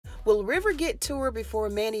Will River get to her before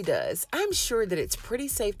Manny does? I'm sure that it's pretty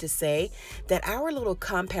safe to say that our little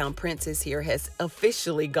compound princess here has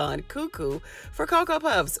officially gone cuckoo for Cocoa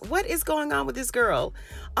Puffs. What is going on with this girl?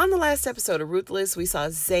 On the last episode of Ruthless, we saw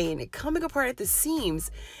Zane coming apart at the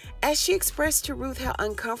seams as she expressed to Ruth how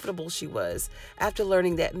uncomfortable she was after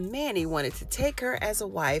learning that Manny wanted to take her as a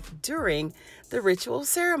wife during the ritual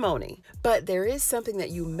ceremony. But there is something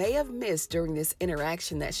that you may have missed during this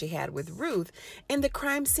interaction that she had with Ruth in the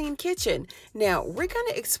crime scene kitchen. Now, we're going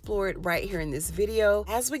to explore it right here in this video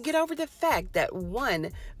as we get over the fact that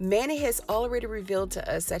 1, Manny has already revealed to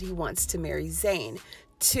us that he wants to marry Zane.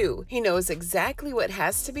 2, he knows exactly what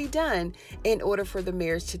has to be done in order for the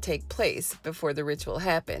marriage to take place before the ritual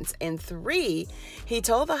happens. And 3, he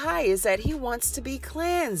told the highest that he wants to be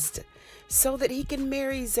cleansed so that he can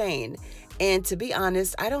marry Zane. And to be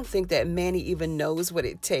honest, I don't think that Manny even knows what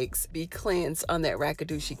it takes to be cleansed on that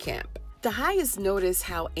Rakadushi camp. The highest noticed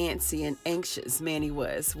how antsy and anxious Manny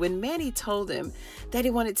was when Manny told him that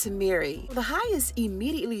he wanted to marry. The highest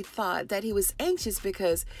immediately thought that he was anxious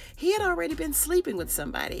because he had already been sleeping with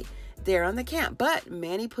somebody there on the camp, but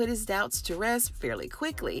Manny put his doubts to rest fairly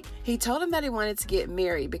quickly. He told him that he wanted to get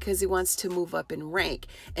married because he wants to move up in rank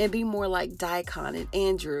and be more like Daikon and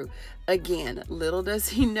Andrew. Again, little does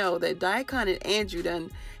he know that Daikon and Andrew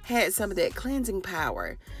done had some of that cleansing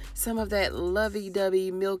power, some of that lovey-dovey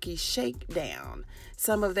milky shakedown,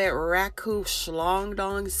 some of that raku schlong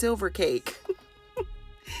dong silver cake.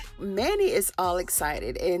 Manny is all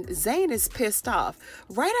excited and Zane is pissed off.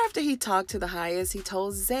 Right after he talked to the highest, he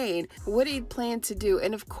told Zane what he'd planned to do,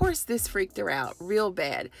 and of course this freaked her out real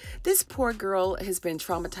bad. This poor girl has been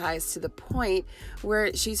traumatized to the point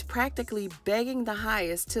where she's practically begging the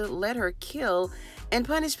highest to let her kill and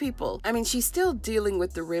punish people. I mean, she's still dealing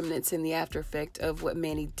with the remnants and the after effect of what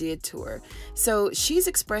Manny did to her. So she's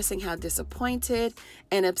expressing how disappointed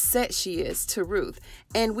and upset she is to Ruth.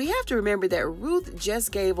 And we have to remember that Ruth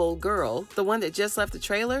just gave old girl, the one that just left the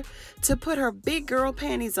trailer, to put her big girl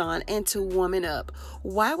panties on and to woman up.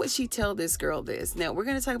 Why would she tell this girl this? Now, we're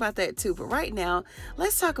going to talk about that too, but right now,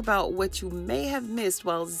 let's talk about what you may have missed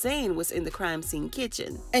while Zane was in the crime scene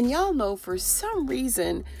kitchen. And y'all know, for some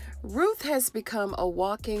reason, Ruth has become a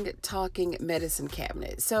walking, talking medicine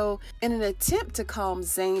cabinet. So in an attempt to calm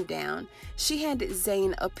Zane down, she handed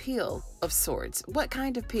Zane a pill of sorts. What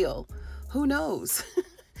kind of pill? Who knows?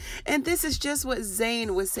 And this is just what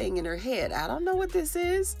Zane was saying in her head. I don't know what this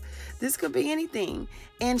is. This could be anything.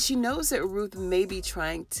 And she knows that Ruth may be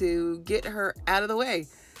trying to get her out of the way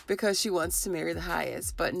because she wants to marry the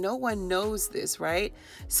highest. But no one knows this, right?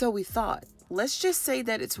 So we thought, let's just say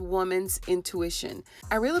that it's woman's intuition.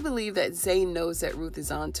 I really believe that Zane knows that Ruth is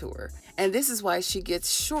onto her. And this is why she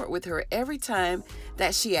gets short with her every time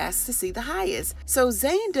that she asks to see the highest. So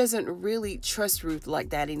Zane doesn't really trust Ruth like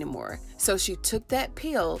that anymore. So she took that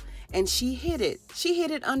pill and she hid it. She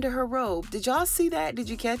hid it under her robe. Did y'all see that? Did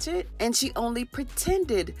you catch it? And she only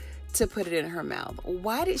pretended to put it in her mouth.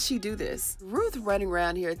 Why did she do this? Ruth running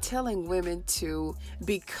around here telling women to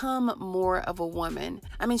become more of a woman.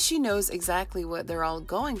 I mean, she knows exactly what they're all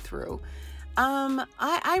going through.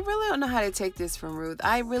 I really don't know how to take this from Ruth.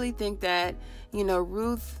 I really think that, you know,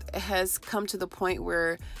 Ruth has come to the point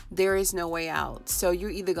where there is no way out. So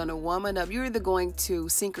you're either going to woman up, you're either going to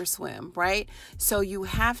sink or swim, right? So you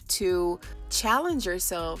have to challenge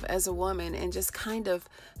yourself as a woman and just kind of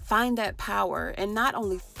find that power, and not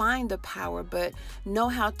only find the power, but know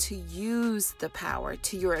how to use the power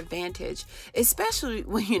to your advantage, especially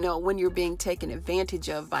when, you know, when you're being taken advantage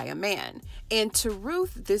of by a man. And to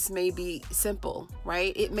Ruth, this may be simple,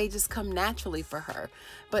 right? It may just come naturally for her,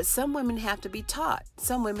 but some women have to be taught,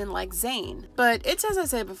 some women like Zane. But it's, as I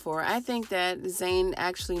said before, I think that Zane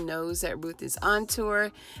actually knows that Ruth is onto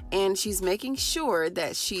her, and she's making sure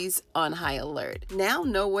that she's on high alert. Now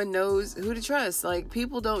no one knows who to trust. Like,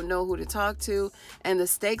 people don't know who to talk to, and the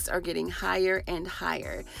stakes are getting higher and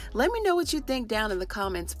higher. Let me know what you think down in the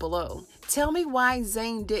comments below. Tell me why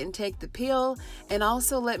Zane didn't take the pill, and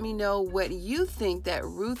also let me know what you think that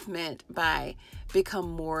Ruth meant by become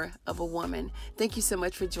more of a woman. Thank you so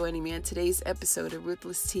much for joining me on today's episode of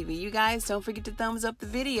Ruthless TV. You guys, don't forget to thumbs up the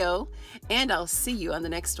video, and I'll see you on the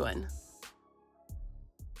next one.